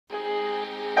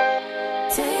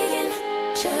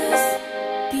just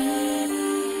be.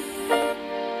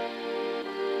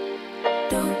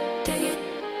 Don't take it.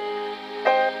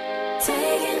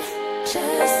 Take it.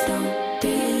 Just don't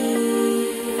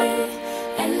be.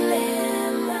 And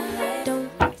live my life.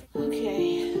 Don't.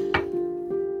 Okay.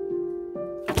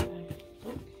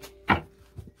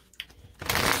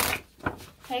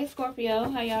 Hey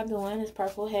Scorpio, how y'all doing? It's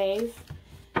Purple Haze.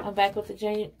 I'm back with the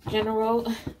genuine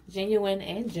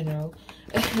and general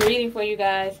reading for you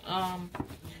guys.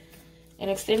 An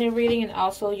extended reading, and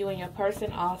also you and your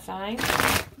person, all signs.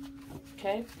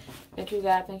 Okay. Thank you,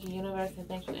 God. Thank you, universe, and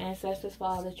thank you, ancestors, for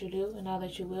all that you do and all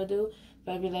that you will do.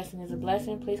 For every lesson is a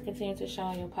blessing. Please continue to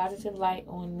shine your positive light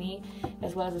on me,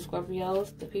 as well as the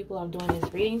Scorpios, the people I'm doing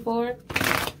this reading for.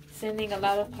 Sending a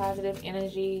lot of positive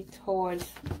energy towards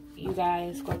you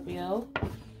guys, Scorpio.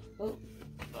 Oh.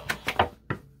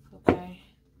 Okay.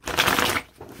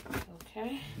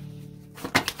 Okay.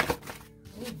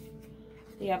 Ooh.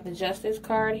 You have the Justice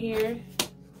card here.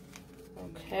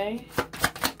 Okay.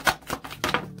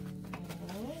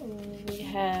 We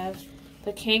have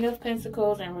the King of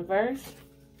Pentacles in reverse.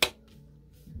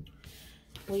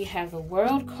 We have the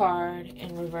World card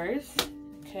in reverse.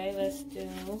 Okay, let's do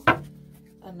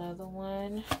another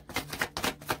one.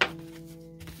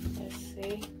 Let's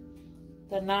see.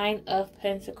 The Nine of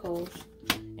Pentacles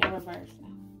in reverse.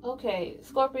 Okay,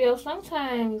 Scorpio,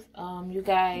 sometimes you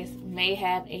guys may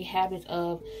have a habit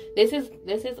of, this is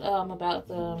about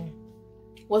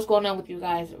what's going on with you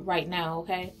guys right now,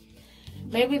 okay?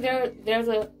 Maybe there's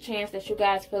a chance that you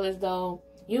guys feel as though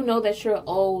you know that you're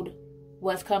owed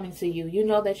what's coming to you. You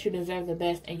know that you deserve the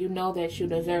best, and you know that you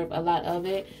deserve a lot of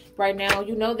it right now.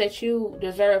 You know that you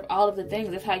deserve all of the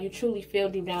things. That's how you truly feel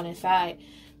deep down inside.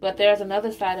 But there's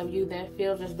another side of you that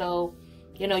feels as though,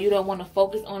 you know, you don't want to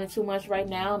focus on it too much right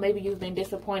now. Maybe you've been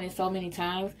disappointed so many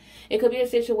times. It could be a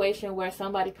situation where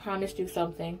somebody promised you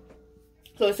something.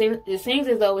 So it seems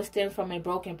as though it stems from a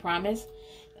broken promise.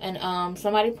 And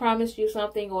somebody promised you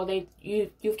something, or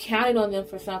you've counted on them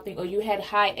for something, or you had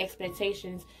high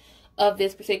expectations of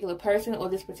this particular person or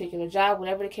this particular job,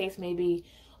 whatever the case may be.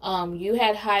 You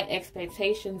had high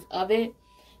expectations of it,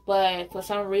 but for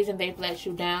some reason they've let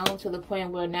you down to the point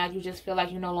where now you just feel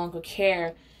like you no longer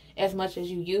care as much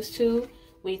as you used to.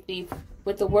 With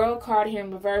the World card here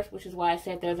in reverse, which is why I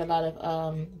said there's a lot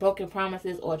of broken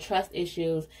promises or trust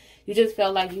issues. You just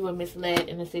felt like you were misled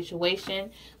in a situation.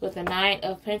 With the Nine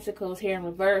of Pentacles here in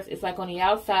reverse, it's like on the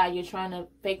outside you're trying to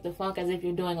fake the funk as if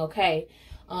you're doing okay.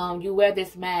 You wear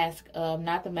this mask,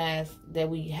 not the mask that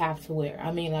we have to wear.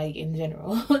 I mean, like, in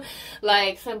general.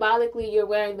 Like, symbolically, you're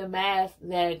wearing the mask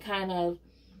that kind of,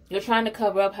 you're trying to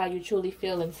cover up how you truly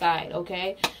feel inside,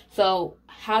 okay? So,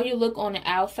 how you look on the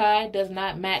outside does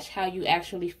not match how you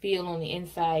actually feel on the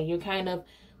inside. You're kind of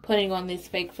putting on this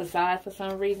fake facade for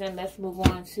some reason. Let's move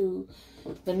on to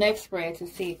the next spread to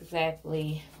see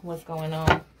exactly what's going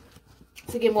on,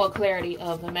 to get more clarity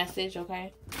of the message,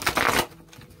 okay?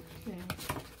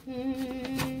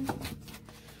 Yeah,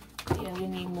 we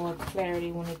need more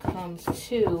clarity when it comes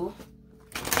to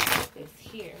this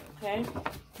here, okay?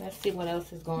 Let's see what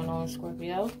else is going on,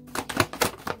 Scorpio.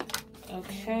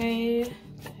 Okay.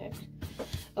 What the heck?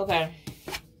 Okay.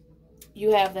 You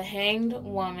have the Hanged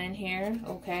Woman here,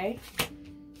 okay?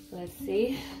 Let's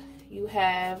see. You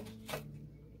have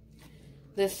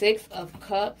the Six of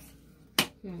Cups.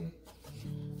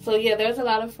 So, yeah, there's a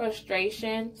lot of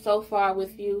frustration so far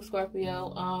with you,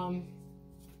 Scorpio.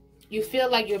 You feel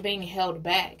like you're being held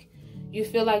back. You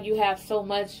feel like you have so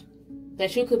much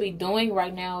that you could be doing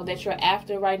right now, that you're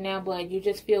after right now, but you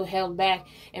just feel held back.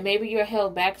 And maybe you're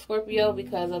held back, Scorpio,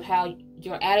 because of how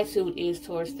your attitude is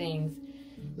towards things.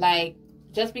 Like,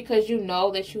 just because you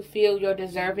know that you feel you're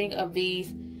deserving of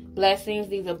these blessings,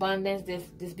 these abundance,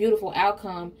 this beautiful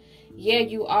outcome, yeah,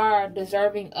 you are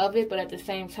deserving of it, but at the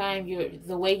same time,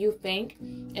 the way you think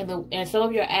and some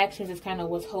of your actions is kind of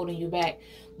what's holding you back.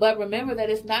 But remember that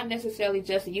it's not necessarily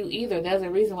just you either. There's a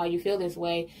reason why you feel this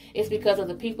way. It's because of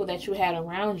the people that you had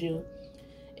around you.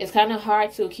 It's kind of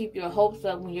hard to keep your hopes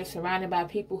up when you're surrounded by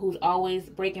people who's always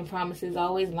breaking promises,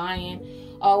 always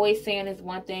lying, always saying it's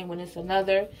one thing when it's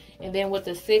another. And then with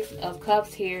the Six of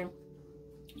Cups here,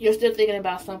 you're still thinking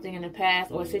about something in the past,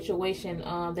 or a situation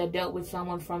that dealt with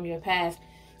someone from your past.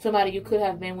 Somebody you could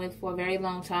have been with for a very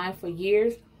long time, for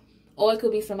years. Or it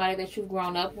could be somebody that you've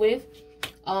grown up with.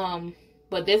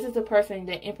 But this is the person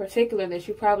that in particular that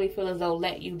you probably feel as though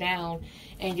let you down.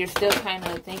 And you're still kind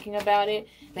of thinking about it.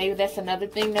 Maybe that's another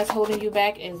thing that's holding you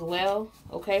back as well.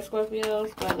 Okay,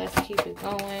 Scorpios? But let's keep it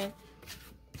going.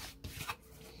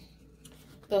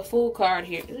 The Fool card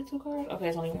here. Is it two cards? Okay,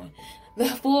 it's only one. The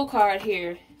Fool card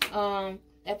here.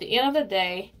 At the end of the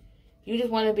day, You just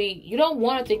want to be, you don't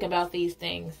want to think about these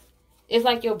things. It's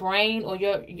like your brain, or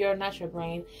your not your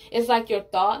brain. It's like your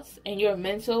thoughts and your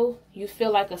mental. You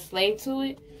feel like a slave to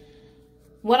it.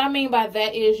 What I mean by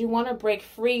that is you want to break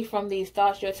free from these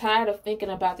thoughts. You're tired of thinking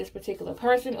about this particular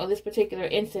person or this particular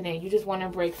incident. You just want to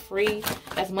break free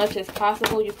as much as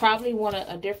possible. You probably want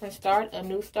a different start, a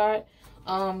new start.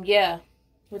 Yeah.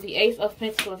 With the Ace of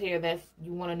Pentacles here, that's,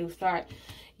 you want a new start.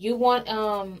 You want,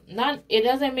 it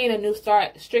doesn't mean a new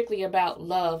start strictly about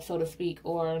love, so to speak,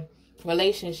 or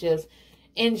relationships.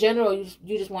 In general,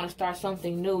 you just want to start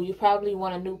something new. You probably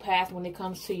want a new path when it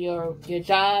comes to your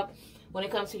job, when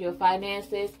it comes to your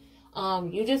finances.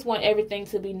 You just want everything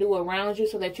to be new around you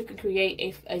so that you can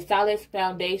create a solid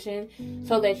foundation,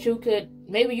 so that you could,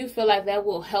 maybe you feel like that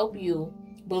will help you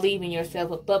believe in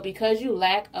yourself. But because you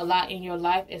lack a lot in your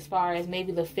life as far as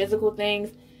maybe the physical things,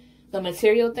 the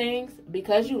material things,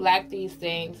 because you lack these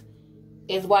things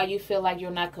is why you feel like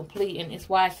you're not complete, and it's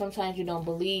why sometimes you don't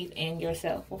believe in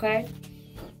yourself. Okay,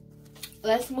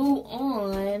 let's move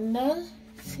on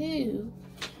to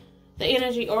the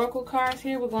energy oracle cards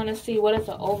here. We're going to see what is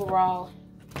the overall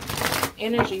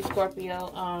energy,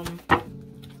 Scorpio.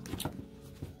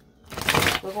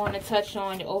 We're going to touch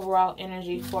on the overall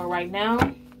energy for right now,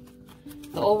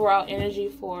 the overall energy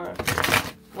for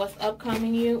what's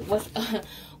upcoming you,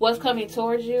 what's coming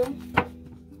towards you,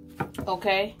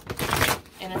 okay,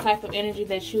 and the type of energy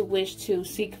that you wish to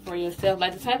seek for yourself,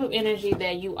 like the type of energy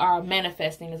that you are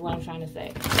manifesting is what I'm trying to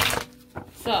say.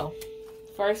 So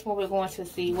first one, we're going to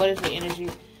see what is the energy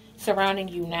surrounding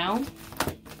you now.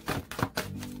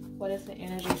 What is the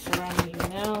energy surrounding you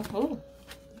now? Ooh,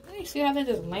 you see how that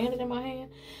just landed in my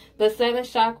hand? The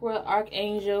 7th chakra,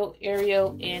 Archangel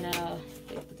Ariel, in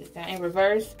put this down in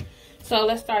reverse. So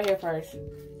let's start here first.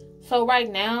 So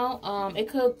right now, it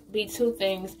could be two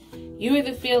things. You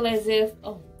either feel as if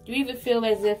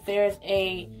there's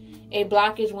a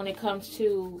blockage when it comes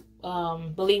to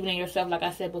believing in yourself. Like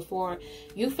I said before,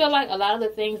 you feel like a lot of the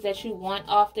things that you want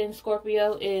often,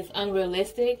 Scorpio, is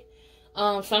unrealistic.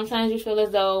 Sometimes you feel as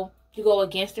though you go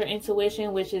against your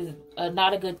intuition, which is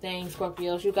not a good thing,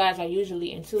 Scorpios. You guys are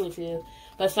usually intuitive,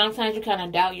 but sometimes you kind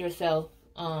of doubt yourself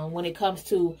when it comes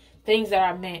to things that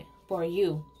are meant for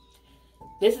you.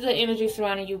 This is the energy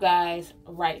surrounding you guys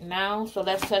right now. So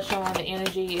let's touch on the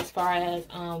energy as far as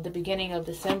the beginning of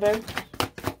December.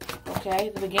 Okay,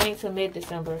 the beginning to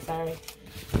mid-December, sorry.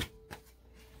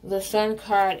 The Sun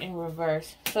card in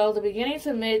reverse. So the beginning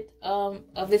to mid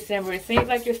of December, it seems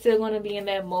like you're still going to be in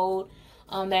that mode,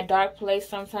 that dark place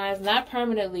sometimes. Not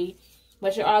permanently,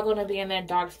 but you're all going to be in that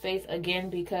dark space again,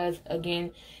 because,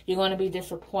 again, you're going to be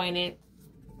disappointed.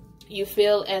 You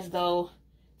feel as though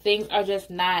things are just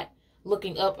not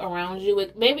looking up around you.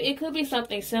 Maybe it could be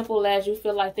something simple as you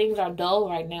feel like things are dull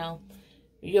right now.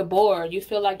 You're bored. You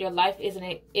feel like your life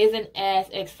isn't as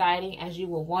exciting as you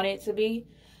would want it to be.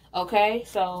 Okay,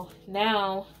 so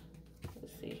now,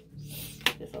 let's see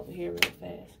this over here real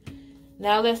fast.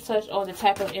 Now let's touch on the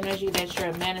type of energy that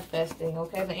you're manifesting.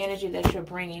 Okay, the energy that you're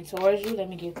bringing towards you. Let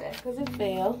me get that because it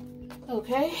fell.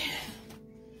 Okay.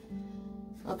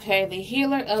 Okay, the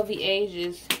Healer of the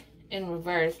Ages in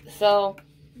reverse. So,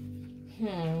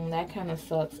 that kind of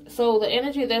sucks. So the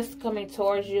energy that's coming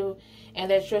towards you and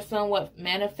that you're somewhat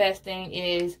manifesting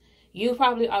is you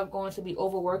probably are going to be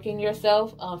overworking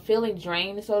yourself, feeling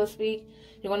drained, so to speak.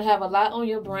 You're going to have a lot on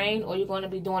your brain, or you're going to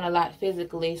be doing a lot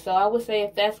physically. So I would say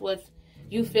if that's what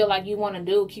you feel like you want to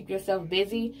do, keep yourself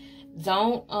busy.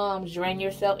 Don't drain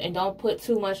yourself, and don't put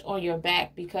too much on your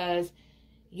back, because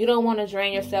you don't want to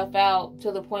drain yourself out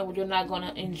to the point where you're not going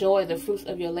to enjoy the fruits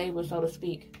of your labor, so to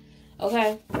speak.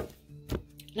 Okay?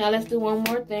 Now let's do one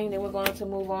more thing, then we're going to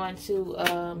move on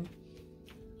to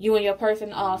you and your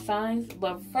person, all signs.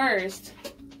 But first,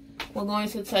 we're going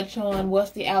to touch on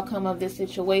what's the outcome of this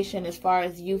situation as far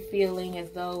as you feeling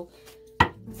as though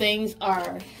things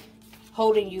are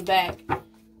holding you back.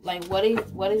 Like, what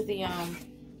is the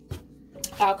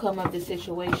outcome of this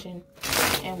situation,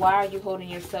 and why are you holding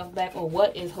yourself back, or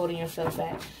what is holding yourself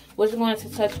back? We're going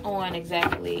to touch on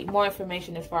exactly more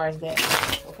information as far as that.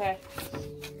 Okay.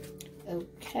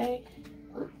 Okay.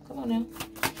 Ooh, come on now.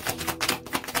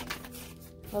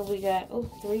 What we got? Oh,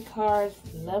 3 cards.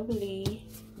 Lovely.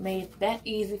 Made that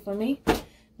easy for me.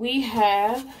 We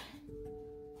have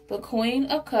the Queen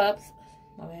of Cups.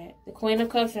 My bad. The Queen of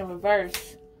Cups in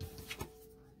reverse.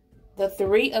 The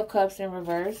 3 of Cups in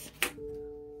reverse.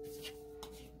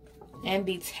 And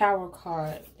the Tower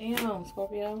card. Damn,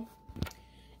 Scorpio.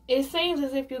 It seems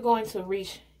as if you're going to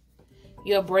reach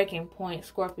your breaking point,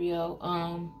 Scorpio.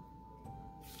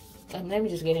 Let me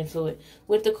just get into it.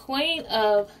 With the Queen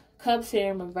of Cups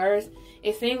here in reverse,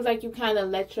 it seems like you kind of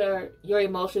let your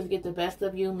emotions get the best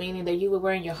of you, meaning that you were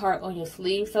wearing your heart on your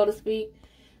sleeve, so to speak.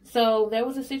 So there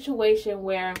was a situation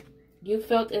where you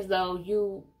felt as though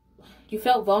you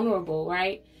felt vulnerable,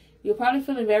 right? You're probably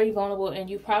feeling very vulnerable, and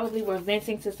you probably were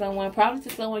venting to someone, probably to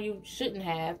someone you shouldn't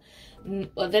have.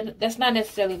 But that's not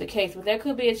necessarily the case, but there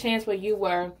could be a chance where you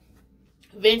were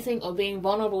venting or being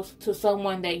vulnerable to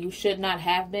someone that you should not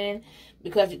have been,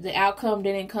 because the outcome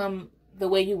didn't come the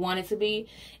way you want it to be.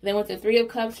 And then with the Three of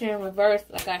Cups here in reverse,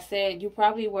 like I said, you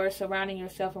probably were surrounding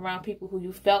yourself around people who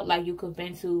you felt like you could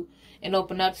vent to and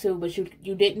open up to, but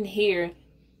you didn't hear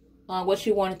what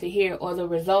you wanted to hear, or the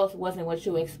results wasn't what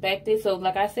you expected. So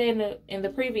like I said in the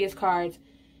previous cards,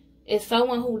 it's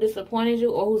someone who disappointed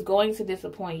you or who's going to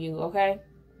disappoint you, okay?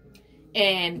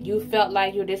 And you felt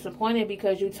like you're disappointed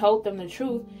because you told them the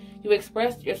truth. You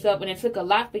expressed yourself, and it took a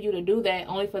lot for you to do that,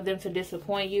 only for them to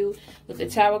disappoint you. With the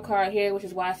Tower card here, which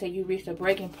is why I say you reached a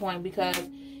breaking point, because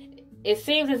it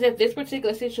seems as if this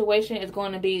particular situation is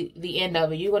going to be the end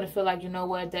of it. You're going to feel like, you know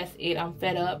what, that's it. I'm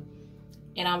fed up,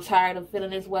 and I'm tired of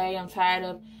feeling this way. I'm tired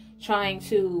of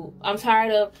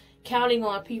counting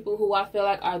on people who I feel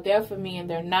like are there for me and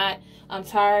they're not. I'm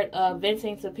tired of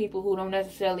venting to people who don't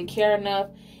necessarily care enough.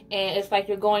 And it's like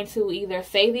you're going to either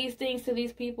say these things to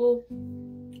these people,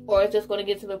 or it's just going to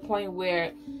get to the point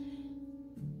where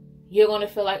you're going to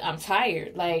feel like, I'm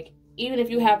tired. Like, even if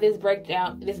you have this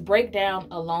breakdown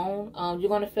alone, you're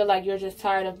going to feel like you're just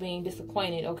tired of being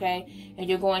disappointed, okay? And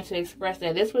you're going to express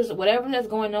that. Whatever that's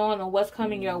going on or what's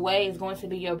coming your way is going to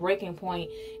be your breaking point,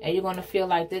 and you're going to feel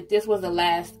like this was the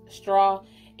last straw,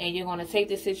 and you're going to take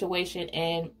this situation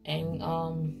and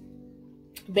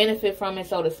benefit from it,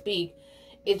 so to speak.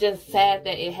 It's just sad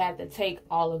that it had to take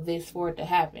all of this for it to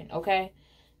happen, okay?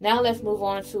 Now let's move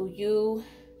on to you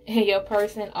and your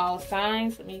person, all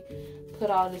signs. Let me put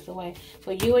all this away.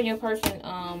 For you and your person,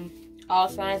 all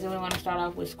signs, and we're going to start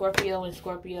off with Scorpio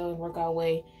and work our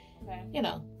way,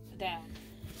 down.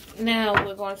 Now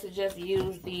we're going to just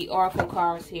use the Oracle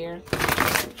cards here.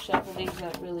 Shuffle these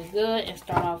up really good and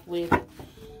start off with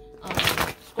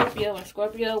Scorpio and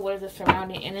Scorpio. What is the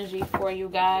surrounding energy for you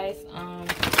guys?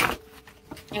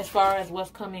 As far as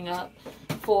what's coming up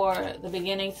for the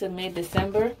beginning to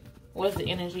mid-December, what's the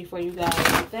energy for you guys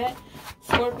with that?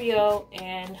 Scorpio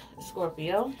and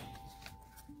Scorpio.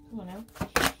 Come on now.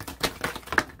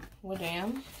 Well,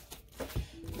 damn.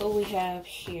 What we have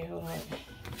here?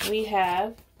 We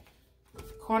have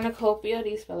Cornucopia.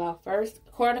 These fell out first.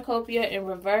 Cornucopia in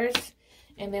reverse.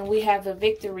 And then we have the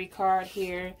Victory card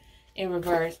here in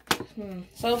reverse.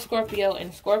 So Scorpio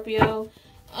and Scorpio.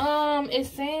 It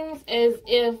seems as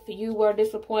if you were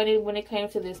disappointed when it came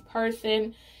to this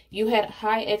person. You had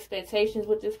high expectations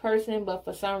with this person, but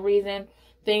for some reason,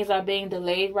 things are being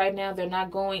delayed right now. They're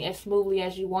not going as smoothly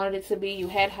as you wanted it to be. You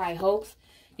had high hopes.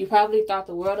 You probably thought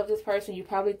the world of this person. You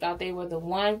probably thought they were the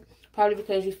one. Probably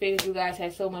because you figured you guys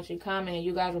had so much in common and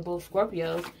you guys are both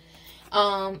Scorpios.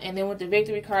 And then with the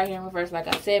Victory card here in reverse, like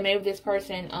I said, maybe this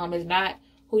person is not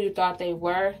who you thought they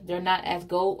were. They're not as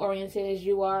goal-oriented as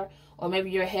you are. Or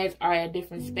maybe your heads are at a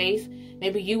different space.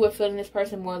 Maybe you were feeling this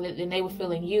person more than they were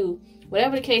feeling you.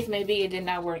 Whatever the case may be, it did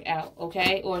not work out,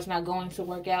 okay? Or it's not going to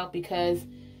work out because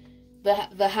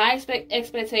the high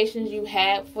expectations you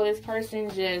had for this person,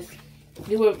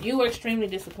 you were extremely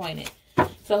disappointed.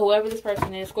 So whoever this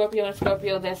person is, Scorpio and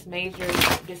Scorpio, that's major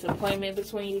disappointment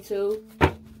between you two.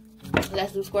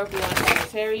 Let's do Scorpio and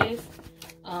Sagittarius.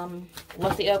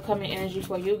 What's the upcoming energy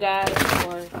for you guys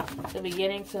for the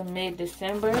beginning to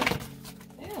mid-December?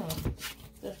 Damn,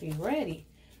 let's be ready.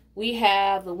 We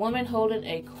have the woman holding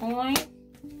a coin,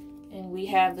 and we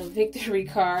have the Victory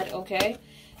card, okay?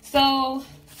 So,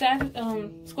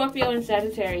 Scorpio and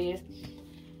Sagittarius,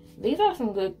 these are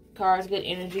some good cards, good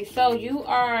energy. So, you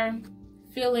are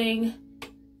feeling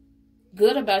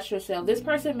good about yourself. This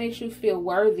person makes you feel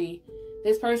worthy.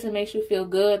 This person makes you feel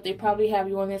good. They probably have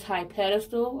you on this high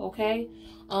pedestal, okay?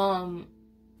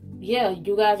 Yeah,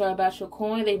 you guys are about your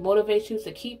coin. They motivate you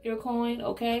to keep your coin,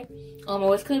 okay?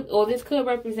 Or this could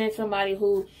represent somebody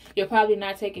who you're probably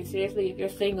not taking seriously. If you're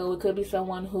single, it could be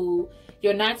someone who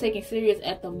you're not taking serious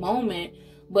at the moment,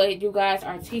 but you guys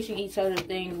are teaching each other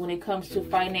things when it comes to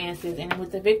finances. And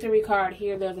with the Victory card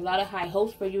here, there's a lot of high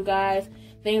hopes for you guys.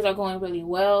 Things are going really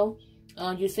well.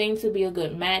 You seem to be a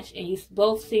good match, and you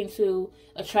both seem to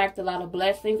attract a lot of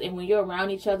blessings. And when you're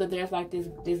around each other, there's like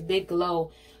this big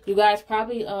glow. You guys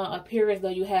probably appear as though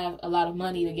you have a lot of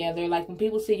money together. Like when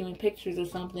people see you in pictures or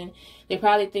something, they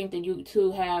probably think that you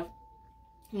two have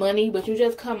money, but you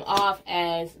just come off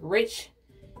as rich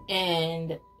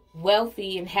and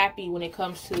wealthy and happy when it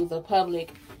comes to the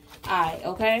public eye,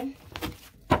 okay?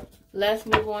 Let's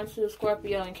move on to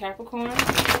Scorpio and Capricorn.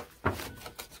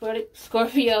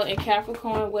 Scorpio and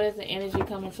Capricorn, what is the energy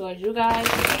coming towards you guys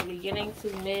from the beginning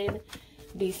to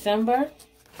mid-December?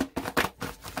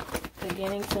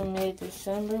 Beginning to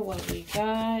mid-December, what we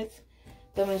got?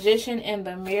 The Magician and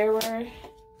the Mirror.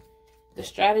 The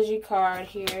Strategy card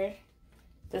here.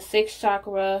 The 6th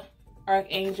Chakra,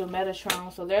 Archangel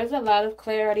Metatron. So there's a lot of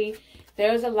clarity.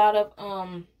 There's a lot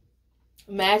of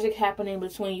magic happening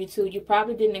between you two. You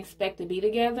probably didn't expect to be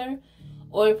together,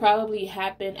 or it probably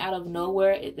happened out of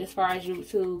nowhere as far as you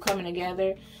two coming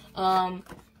together.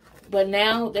 But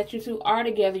now that you two are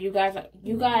together, you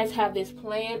guys have this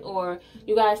plan, or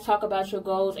you guys talk about your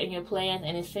goals and your plans,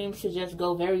 and it seems to just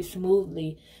go very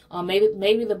smoothly.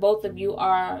 Maybe the both of you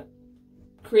are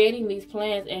creating these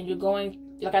plans, and you're going,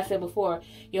 like I said before,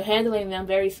 you're handling them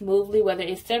very smoothly, whether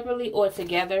it's separately or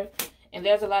together. And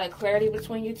there's a lot of clarity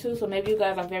between you two, so maybe you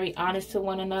guys are very honest to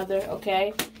one another,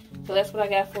 okay? So that's what I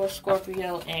got for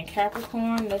Scorpio and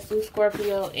Capricorn. Let's do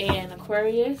Scorpio and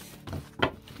Aquarius.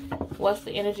 What's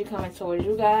the energy coming towards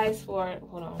you guys for,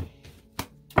 hold on,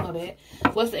 my bad.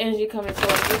 What's the energy coming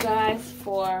towards you guys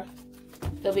for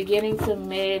the beginning to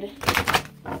mid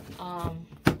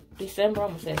December?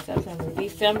 I'm going to say September.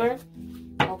 December,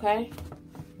 okay?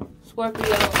 Scorpio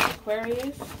and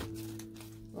Aquarius.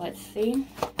 Let's see.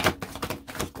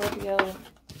 Scorpio,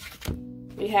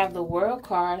 we have the World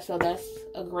card, so that's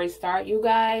a great start. You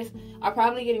guys are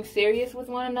probably getting serious with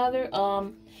one another.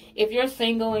 If you're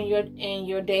single and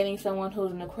you're dating someone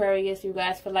who's an Aquarius, you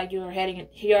guys feel like you're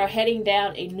heading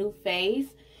down a new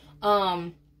phase.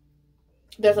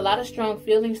 There's a lot of strong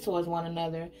feelings towards one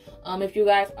another. If you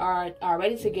guys are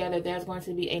already together, there's going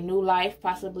to be a new life,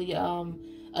 possibly a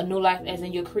new life as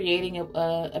in you're creating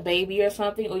a baby or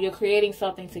something, or you're creating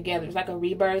something together. It's like a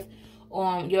rebirth.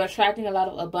 You're attracting a lot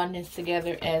of abundance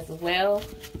together as well.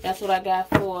 That's what I got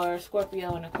for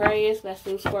Scorpio and Aquarius. Let's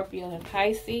do Scorpio and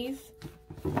Pisces.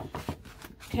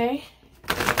 Okay.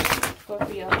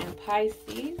 Scorpio and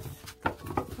Pisces.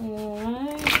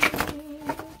 Alright.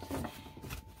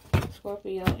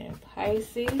 Scorpio and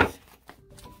Pisces.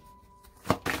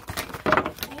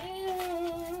 And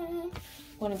I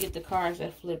want to get the cards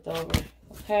that flipped over.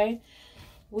 Okay.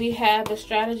 We have the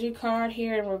Strategy card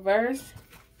here in reverse.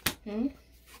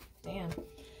 Damn.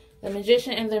 The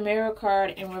Magician and the Mirror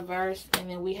card in reverse, and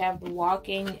then we have the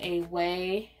Walking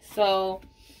Away. So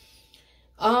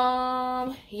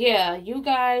yeah, you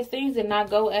guys, things did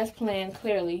not go as planned.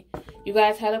 Clearly you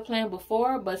guys had a plan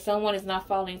before, but someone is not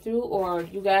following through, or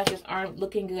you guys just aren't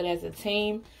looking good as a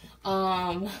team.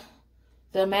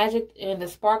 The magic and the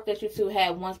spark that you two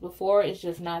had once before is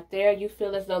just not there. You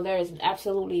feel as though there is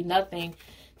absolutely nothing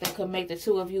that could make the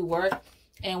two of you work.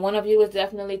 And one of you is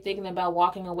definitely thinking about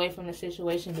walking away from the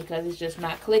situation because it's just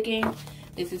not clicking.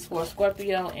 This is for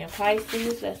Scorpio and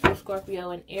Pisces. Let's do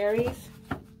Scorpio and Aries.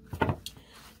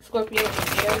 Scorpio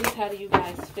and Aries, how do you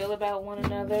guys feel about one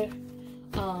another?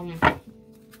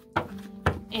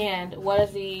 And what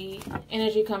is the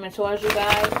energy coming towards you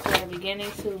guys for the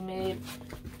beginning to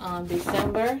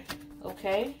mid-December?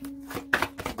 Okay.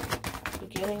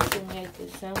 Beginning to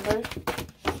mid-December.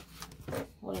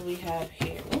 What do we have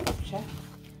here? Ooh, check.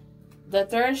 The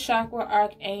 3rd Chakra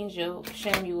Archangel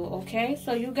Samuel. Okay,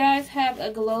 so you guys have a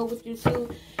glow with you two.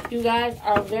 You guys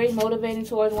are very motivating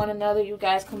towards one another. You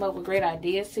guys come up with great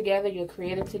ideas together. You're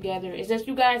creative together. It's just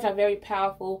you guys are very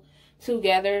powerful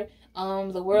together.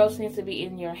 The world seems to be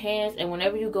in your hands, and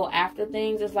whenever you go after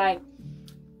things, it's like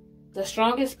the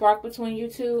strongest spark between you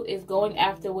two is going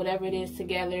after whatever it is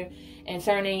together and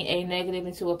turning a negative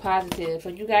into a positive. So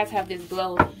you guys have this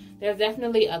glow. There's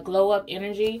definitely a glow up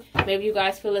energy. Maybe you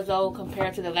guys feel as though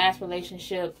compared to the last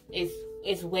relationship,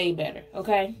 it's way better.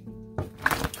 Okay.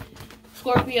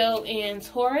 Scorpio and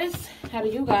Taurus, how do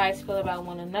you guys feel about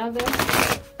one another?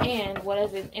 And what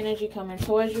is this energy coming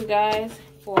towards you guys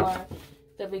for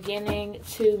the beginning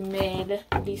to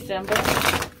mid-December?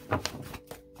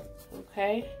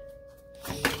 Okay.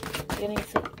 Beginning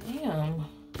to, damn.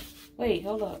 Wait,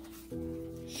 hold up.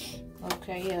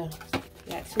 Okay, yeah.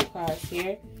 Got 2 cards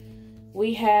here.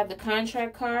 We have the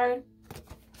contract card.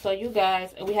 So you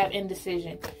guys, we have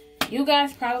indecision. You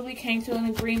guys probably came to an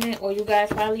agreement, or you guys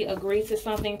probably agreed to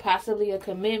something, possibly a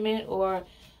commitment or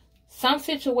some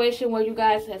situation where you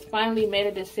guys has finally made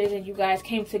a decision. You guys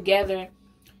came together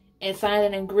and signed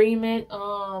an agreement.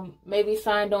 Maybe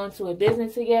signed on to a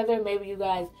business together. Maybe you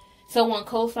guys, someone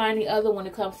co-signed the other when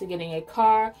it comes to getting a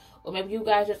car. Or maybe you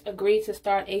guys just agreed to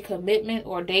start a commitment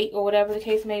or date or whatever the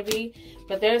case may be.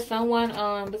 But there's someone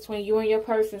between you and your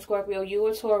person, Scorpio, you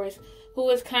or Taurus, who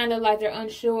is kind of like they're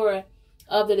unsure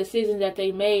of the decision that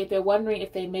they made. They're wondering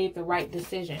if they made the right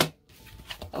decision.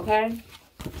 Okay?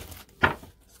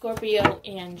 Scorpio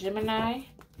and Gemini.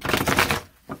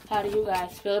 How do you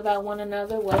guys feel about one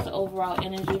another? What's the overall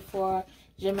energy for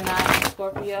Gemini and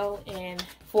Scorpio? And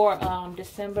for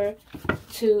December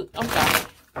to,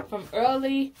 from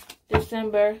early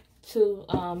December to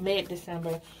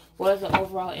mid-December, what is the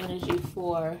overall energy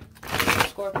for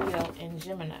Scorpio and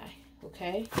Gemini?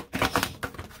 Okay.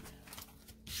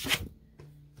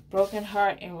 Broken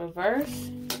heart in reverse.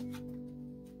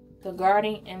 The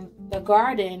garden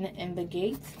and the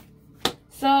gate.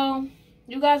 So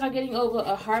you guys are getting over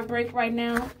a heartbreak right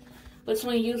now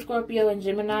between you, Scorpio, and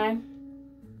Gemini.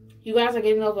 You guys are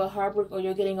getting over a heartbreak, or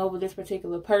you're getting over this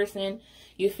particular person.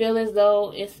 You feel as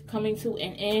though it's coming to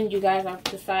an end. You guys are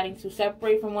deciding to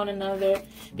separate from one another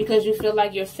because you feel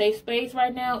like your safe space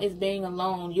right now is being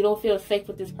alone. You don't feel safe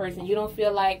with this person. You don't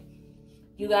feel like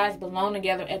you guys belong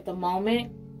together at the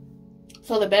moment.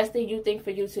 So the best thing you think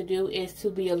for you to do is to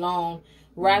be alone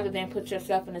rather than put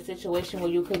yourself in a situation where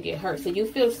you could get hurt. So you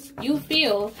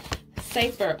feel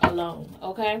safer alone,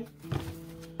 okay?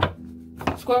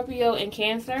 Scorpio and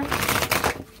Cancer.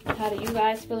 How do you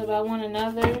guys feel about one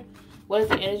another? What is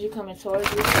the energy coming towards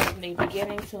you from the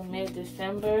beginning to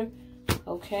mid-December?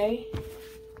 Okay.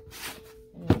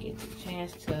 Let me get the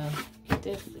chance to get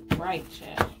this right,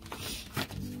 child.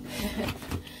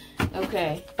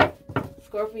 Okay.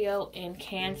 Scorpio and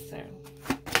Cancer.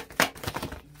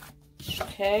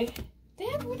 Okay.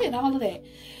 Damn, we did all of that.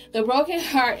 The broken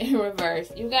heart in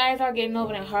reverse. You guys are getting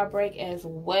over that heartbreak as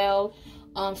well.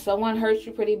 Someone hurt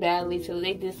you pretty badly too.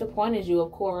 They disappointed you,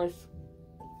 of course.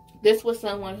 This was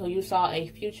someone who you saw a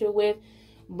future with,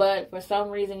 but for some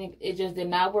reason it just did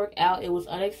not work out. It was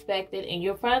unexpected, and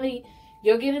you're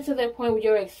getting to that point where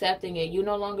you're accepting it. You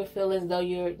no longer feel as though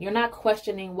you're not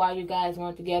questioning why you guys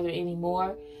weren't together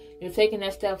anymore. You're taking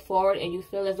that step forward, and you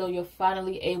feel as though you're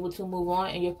finally able to move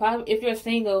on. And if you're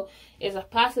single, it's a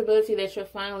possibility that you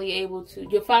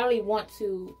finally want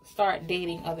to start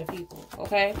dating other people.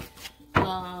 Okay.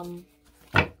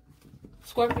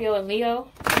 Scorpio and Leo.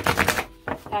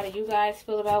 How do you guys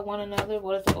feel about one another?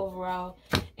 What is the overall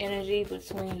energy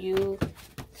between you,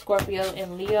 Scorpio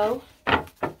and Leo?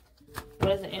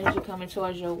 What is the energy coming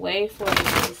towards your way for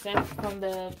December, from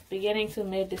the beginning to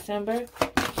mid-December?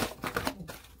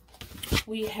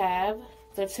 We have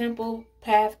the Temple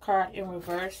Path card in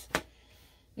reverse.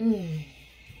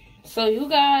 So you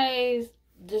guys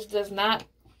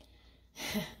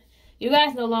you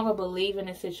guys no longer believe in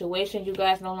the situation. You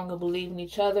guys no longer believe in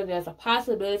each other. There's a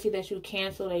possibility that you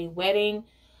canceled a wedding,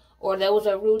 or there was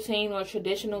a routine or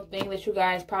traditional thing that you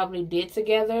guys probably did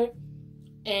together,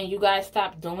 and you guys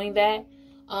stopped doing that.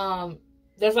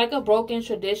 There's like a broken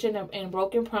tradition and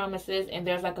broken promises, and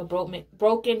there's like a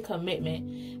broken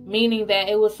commitment, meaning that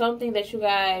it was something that you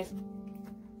guys,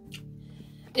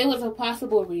 it was a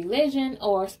possible religion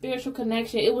or spiritual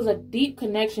connection. It was a deep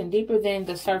connection, deeper than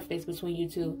the surface between you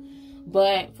two.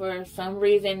 But for some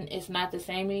reason, it's not the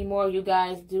same anymore. You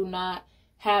guys do not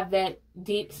have that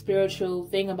deep spiritual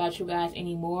thing about you guys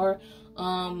anymore.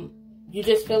 You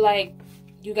just feel like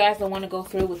you guys don't want to go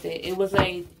through with it. It was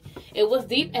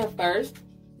deep at first,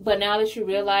 but now that you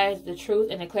realize the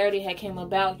truth and the clarity had came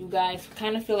about, you guys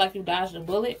kind of feel like you dodged a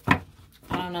bullet. I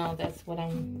don't know. That's what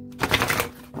I'm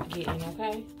getting,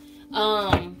 okay?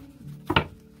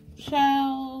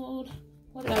 Child,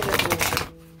 what did I just do?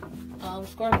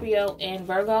 Scorpio and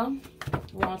Virgo.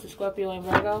 We're on to Scorpio and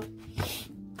Virgo.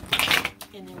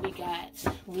 And then we got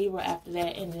Libra after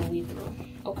that, and then we through.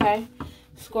 Okay?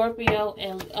 Scorpio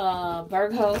and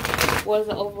Virgo. What is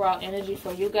the overall energy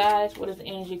for you guys? What is the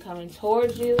energy coming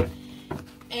towards you?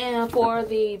 And for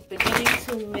the beginning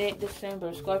to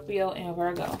mid-December, Scorpio and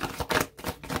Virgo.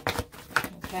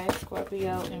 Okay,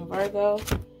 Scorpio and Virgo.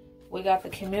 We got the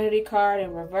community card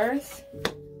in reverse.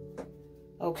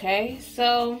 Okay,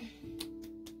 so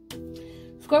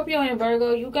Scorpio and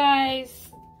Virgo, you guys,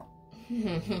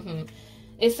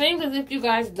 it seems as if you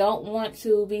guys don't want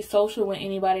to be social with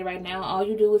anybody right now. All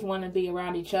you do is want to be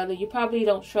around each other. You probably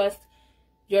don't trust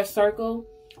your circle.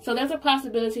 So there's a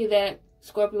possibility that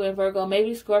Scorpio and Virgo,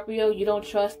 maybe Scorpio, you don't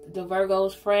trust the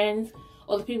Virgo's friends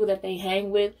or the people that they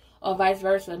hang with, or vice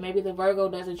versa. Maybe the Virgo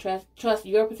doesn't trust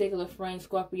your particular friend,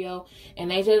 Scorpio, and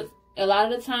they just, a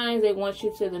lot of the times they want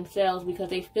you to themselves because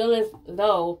they feel as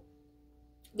though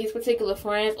these particular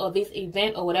friends or this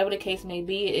event or whatever the case may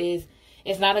be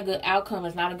it's not a good outcome.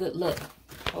 It's not a good look.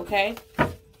 Okay?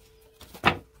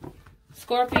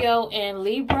 Scorpio and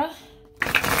Libra.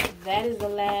 That is the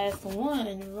last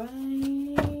one,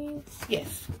 right?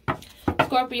 Yes.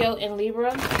 Scorpio and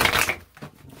Libra.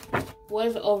 What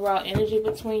is the overall energy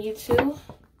between you two?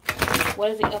 What What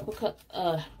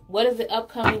is the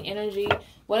upcoming energy?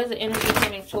 What is the energy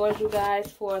coming towards you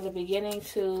guys for the beginning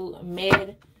to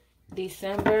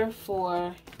mid-December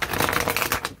for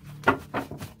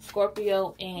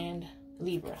Scorpio and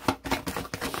Libra?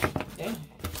 Okay.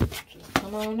 Just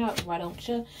come on up, why don't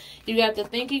you? You got the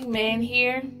thinking man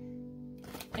here.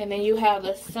 And then you have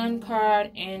the Sun card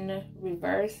in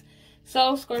reverse.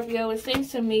 So, Scorpio, it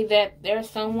seems to me that there's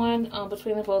someone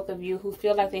between the both of you who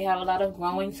feel like they have a lot of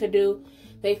growing to do.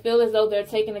 They feel as though they're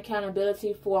taking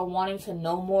accountability for wanting to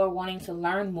know more, wanting to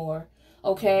learn more.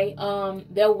 Okay?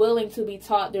 They're willing to be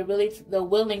taught. They're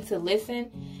willing to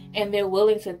listen. And they're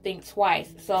willing to think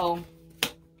twice. So,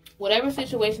 whatever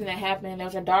situation that happened,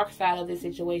 there's a dark side of this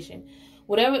situation.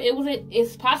 Whatever it was,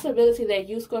 it's possibility that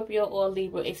you, Scorpio or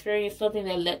Libra, experienced something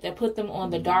that put them on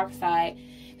the dark side.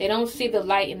 They don't see the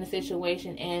light in the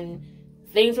situation, and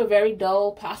things were very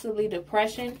dull, possibly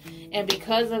depression. And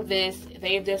because of this,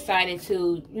 they've decided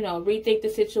to, you know, rethink the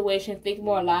situation, think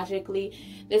more logically.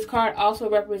 This card also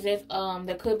represents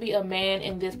there could be a man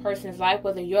in this person's life,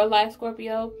 whether your life,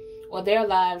 Scorpio, or their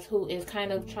lives, who is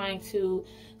kind of trying to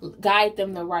guide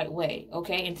them the right way,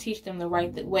 okay, and teach them the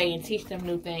right way and teach them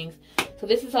new things. So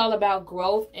this is all about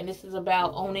growth, and this is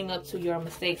about owning up to your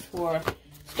mistakes for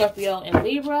Scorpio and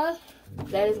Libra.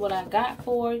 That is what I got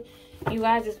for you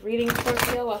guys. This reading,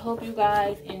 Scorpio. I hope you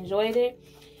guys enjoyed it.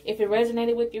 If it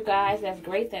resonated with you guys, that's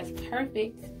great. That's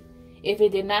perfect. If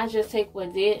it did not, just take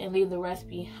what did and leave the rest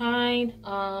behind.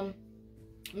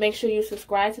 Make sure you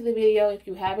subscribe to the video if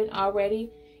you haven't already.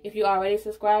 If you already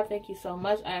subscribed, thank you so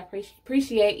much. I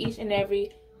appreciate each and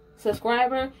every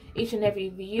subscriber, each and every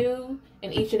view,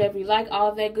 and each and every like, all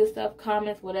of that good stuff,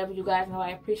 comments, whatever you guys know.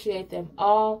 I appreciate them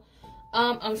all.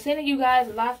 I'm sending you guys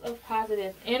lots of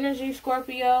positive energy,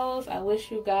 Scorpios. I wish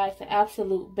you guys the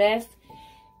absolute best.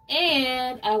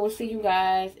 And I will see you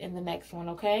guys in the next one,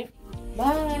 okay?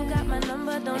 Bye. You got my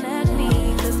number, don't ask me,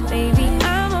 'cause baby,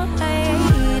 I'm on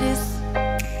hiatus.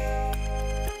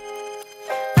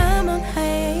 I'm on